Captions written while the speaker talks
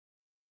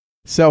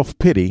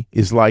Self-pity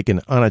is like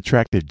an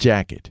unattractive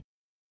jacket.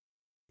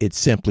 It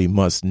simply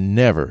must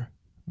never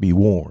be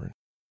worn.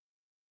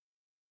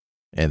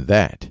 And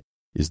that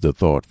is the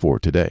thought for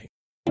today.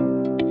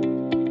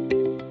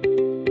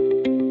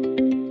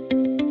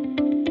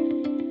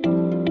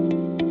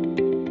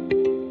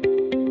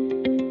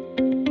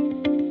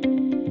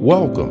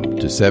 Welcome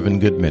to 7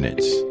 Good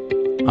Minutes.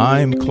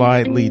 I'm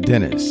Clyde Lee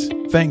Dennis.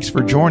 Thanks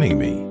for joining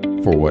me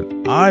for what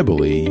I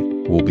believe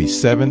will be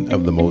 7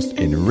 of the most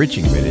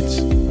enriching minutes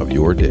of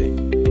your day.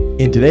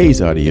 In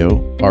today's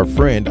audio, our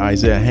friend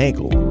Isaiah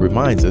Hankel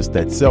reminds us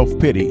that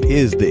self-pity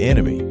is the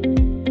enemy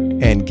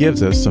and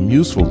gives us some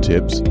useful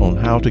tips on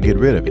how to get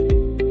rid of it.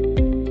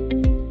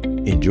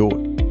 Enjoy.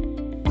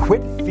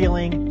 Quit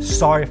feeling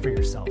sorry for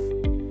yourself.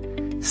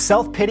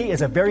 Self-pity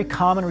is a very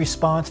common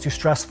response to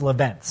stressful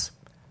events.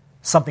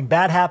 Something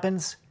bad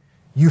happens,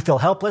 you feel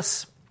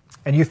helpless,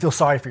 and you feel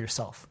sorry for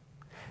yourself.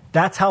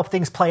 That's how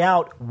things play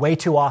out way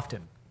too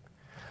often.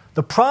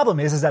 The problem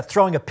is that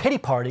throwing a pity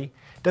party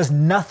does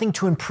nothing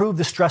to improve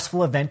the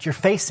stressful event you're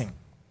facing.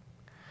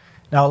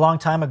 Now, a long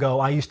time ago,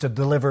 I used to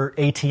deliver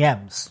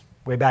ATMs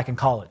way back in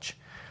college.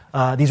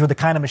 These were the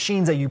kind of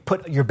machines that you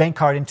put your bank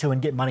card into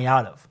and get money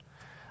out of.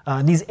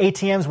 And these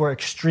ATMs were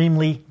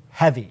extremely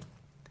heavy.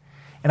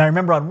 And I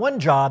remember on one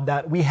job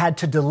that we had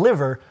to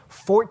deliver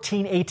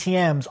 14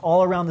 ATMs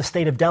all around the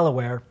state of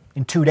Delaware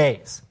in 2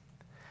 days.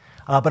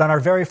 But on our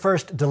very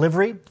first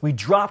delivery, we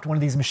dropped one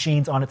of these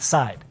machines on its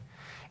side.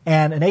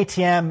 And an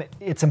ATM,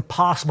 it's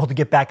impossible to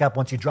get back up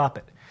once you drop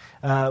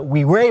it.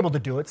 We were able to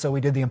do it, so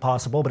we did the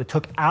impossible, but it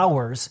took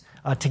hours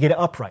to get it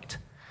upright.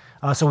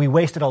 So we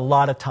wasted a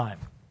lot of time.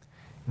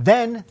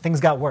 Then things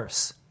got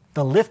worse.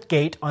 The lift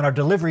gate on our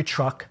delivery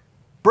truck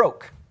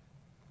broke.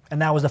 And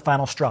that was the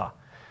final straw.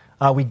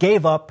 We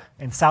gave up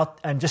and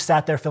just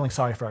sat there feeling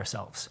sorry for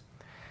ourselves.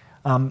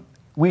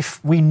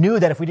 We knew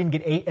that if we didn't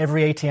get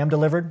every ATM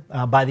delivered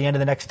by the end of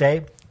the next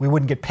day, we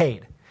wouldn't get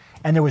paid.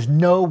 And there was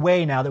no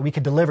way now that we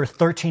could deliver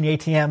 13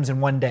 ATMs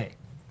in one day.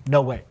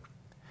 No way.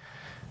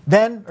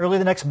 Then, early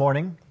the next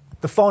morning,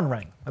 the phone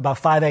rang about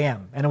 5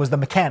 a.m., and it was the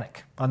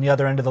mechanic on the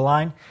other end of the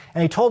line,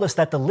 and he told us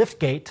that the lift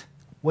gate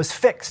was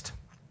fixed.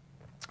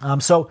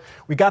 So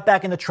we got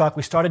back in the truck,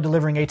 we started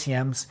delivering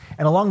ATMs,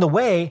 and along the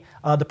way,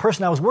 the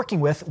person I was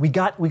working with, we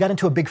got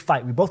into a big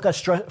fight. We both got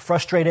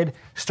frustrated,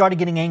 started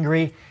getting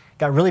angry,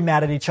 got really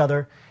mad at each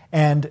other,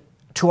 and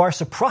to our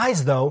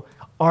surprise, though,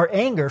 our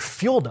anger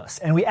fueled us,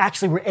 and we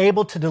actually were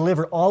able to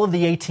deliver all of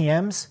the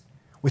ATMs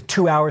with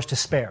 2 hours to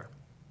spare.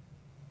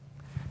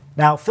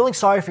 Now, feeling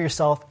sorry for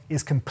yourself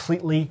is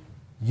completely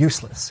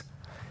useless.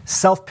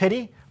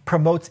 Self-pity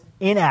promotes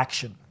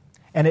inaction,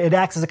 and it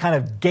acts as a kind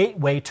of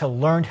gateway to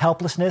learned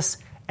helplessness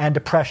and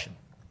depression.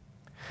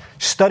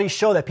 Studies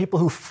show that people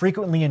who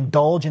frequently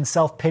indulge in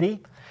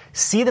self-pity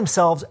see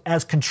themselves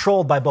as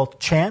controlled by both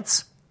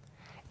chance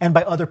and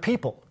by other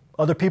people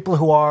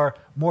who are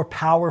more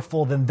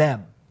powerful than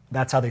them.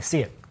 That's how they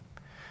see it.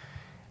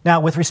 Now,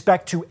 with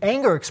respect to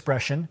anger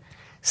expression,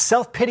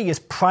 self-pity is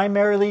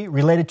primarily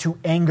related to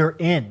anger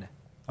in.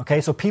 Okay,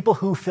 so people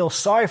who feel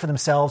sorry for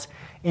themselves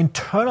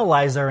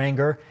internalize their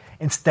anger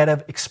instead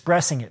of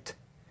expressing it.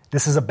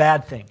 This is a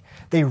bad thing.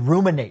 They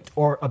ruminate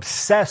or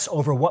obsess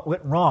over what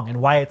went wrong and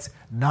why it's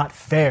not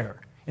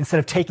fair, instead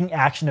of taking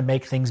action to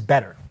make things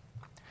better.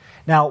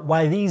 Now,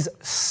 while these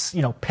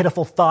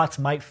pitiful thoughts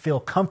might feel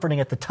comforting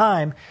at the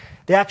time,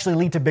 they actually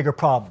lead to bigger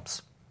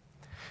problems.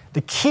 The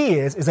key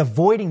is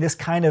avoiding this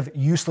kind of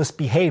useless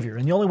behavior.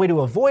 And the only way to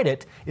avoid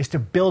it is to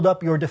build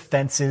up your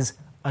defenses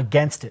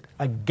against it,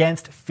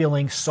 against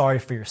feeling sorry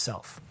for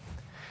yourself.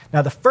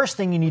 Now, the first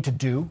thing you need to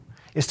do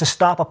is to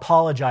stop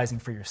apologizing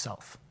for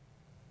yourself.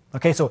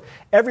 Okay, so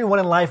everyone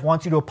in life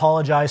wants you to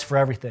apologize for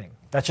everything.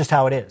 That's just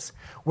how it is.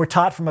 We're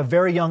taught from a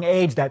very young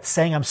age that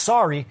saying I'm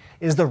sorry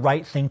is the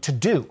right thing to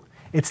do.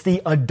 It's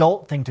the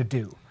adult thing to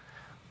do.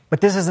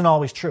 But this isn't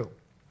always true.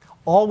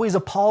 Always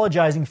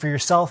apologizing for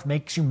yourself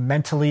makes you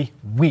mentally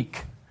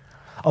weak.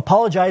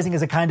 Apologizing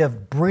is a kind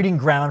of breeding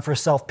ground for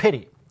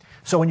self-pity.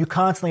 So when you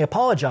constantly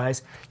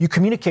apologize, you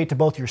communicate to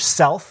both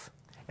yourself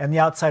and the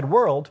outside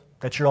world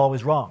that you're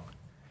always wrong.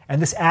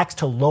 And this acts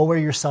to lower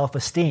your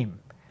self-esteem,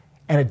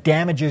 and it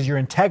damages your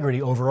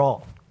integrity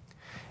overall.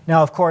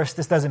 Now, of course,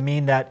 this doesn't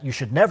mean that you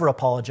should never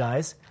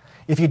apologize.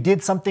 If you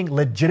did something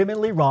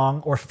legitimately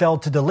wrong or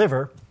failed to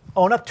deliver,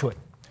 own up to it.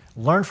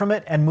 Learn from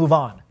it and move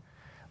on.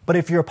 But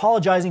if you're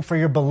apologizing for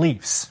your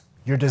beliefs,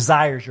 your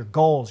desires, your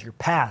goals, your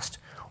past,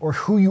 or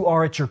who you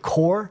are at your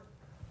core,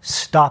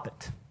 stop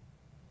it.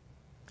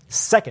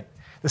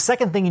 The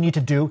second thing you need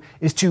to do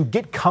is to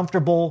get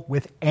comfortable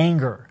with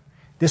anger.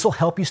 This will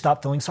help you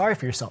stop feeling sorry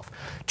for yourself.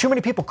 Too many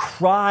people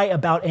cry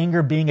about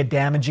anger being a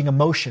damaging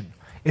emotion.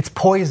 It's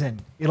poison.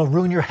 It'll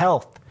ruin your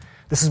health.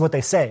 This is what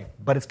they say,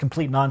 but it's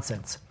complete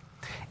nonsense.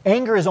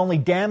 Anger is only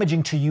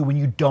damaging to you when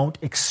you don't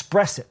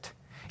express it.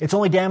 It's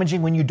only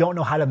damaging when you don't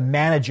know how to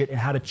manage it and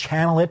how to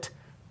channel it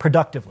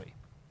productively.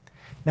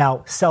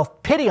 Now,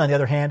 self-pity, on the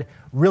other hand,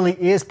 really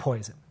is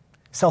poison.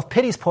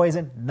 Self-pity is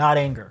poison, not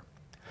anger.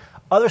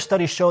 Other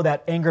studies show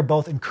that anger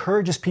both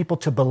encourages people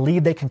to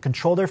believe they can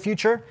control their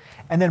future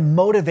and then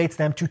motivates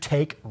them to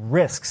take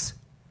risks.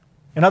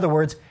 In other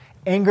words,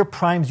 anger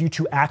primes you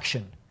to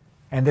action,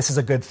 and this is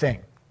a good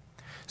thing.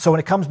 So when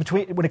it comes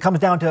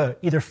down to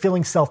either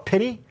feeling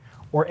self-pity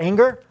or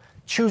anger,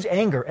 choose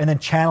anger and then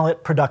channel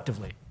it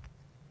productively.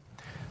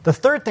 The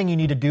third thing you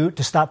need to do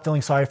to stop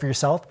feeling sorry for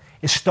yourself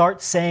is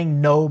start saying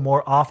no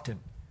more often.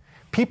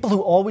 People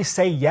who always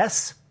say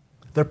yes,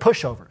 they're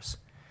pushovers.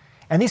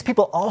 And these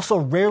people also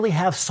rarely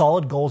have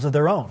solid goals of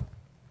their own.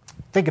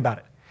 Think about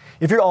it.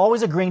 If you're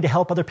always agreeing to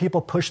help other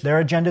people push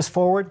their agendas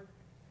forward,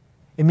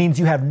 it means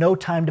you have no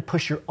time to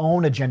push your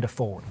own agenda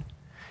forward.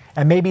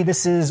 And maybe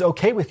this is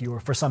okay with you or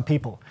for some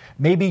people.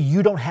 Maybe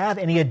you don't have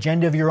any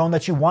agenda of your own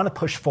that you want to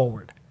push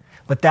forward.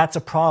 But that's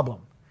a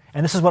problem.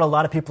 And this is what a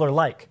lot of people are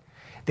like.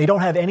 They don't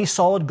have any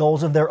solid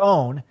goals of their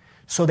own,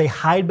 so they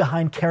hide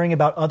behind caring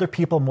about other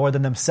people more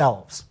than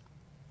themselves.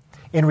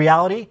 In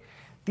reality,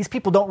 these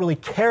people don't really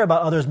care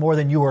about others more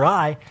than you or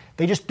I.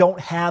 They just don't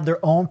have their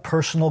own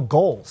personal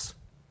goals.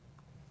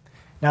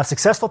 Now,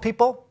 successful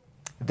people,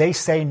 they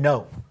say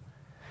no.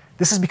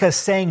 This is because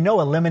saying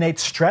no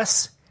eliminates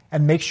stress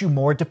and makes you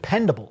more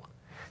dependable.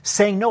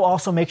 Saying no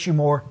also makes you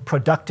more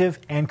productive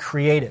and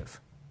creative.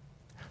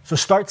 So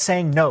start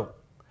saying no.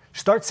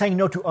 Start saying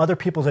no to other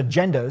people's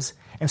agendas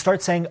and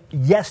start saying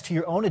yes to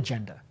your own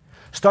agenda.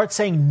 Start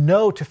saying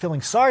no to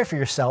feeling sorry for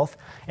yourself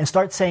and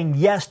start saying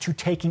yes to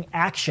taking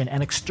action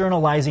and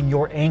externalizing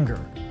your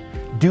anger.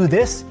 Do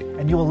this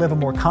and you will live a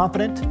more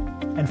confident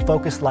and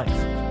focused life.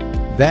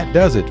 That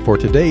does it for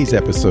today's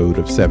episode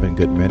of 7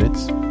 Good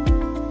Minutes.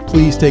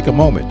 Please take a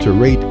moment to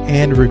rate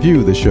and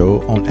review the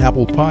show on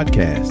Apple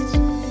Podcasts.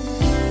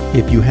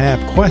 If you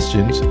have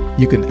questions,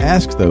 you can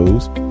ask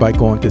those by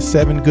going to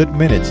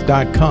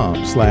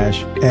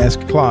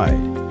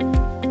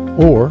 7goodminutes.com/askclyde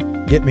or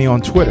get me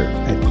on Twitter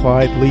at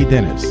Clyde Lee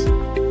Dennis.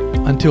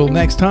 Until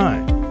next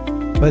time,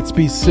 let's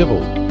be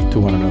civil to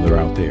one another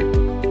out there.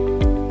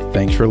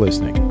 Thanks for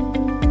listening.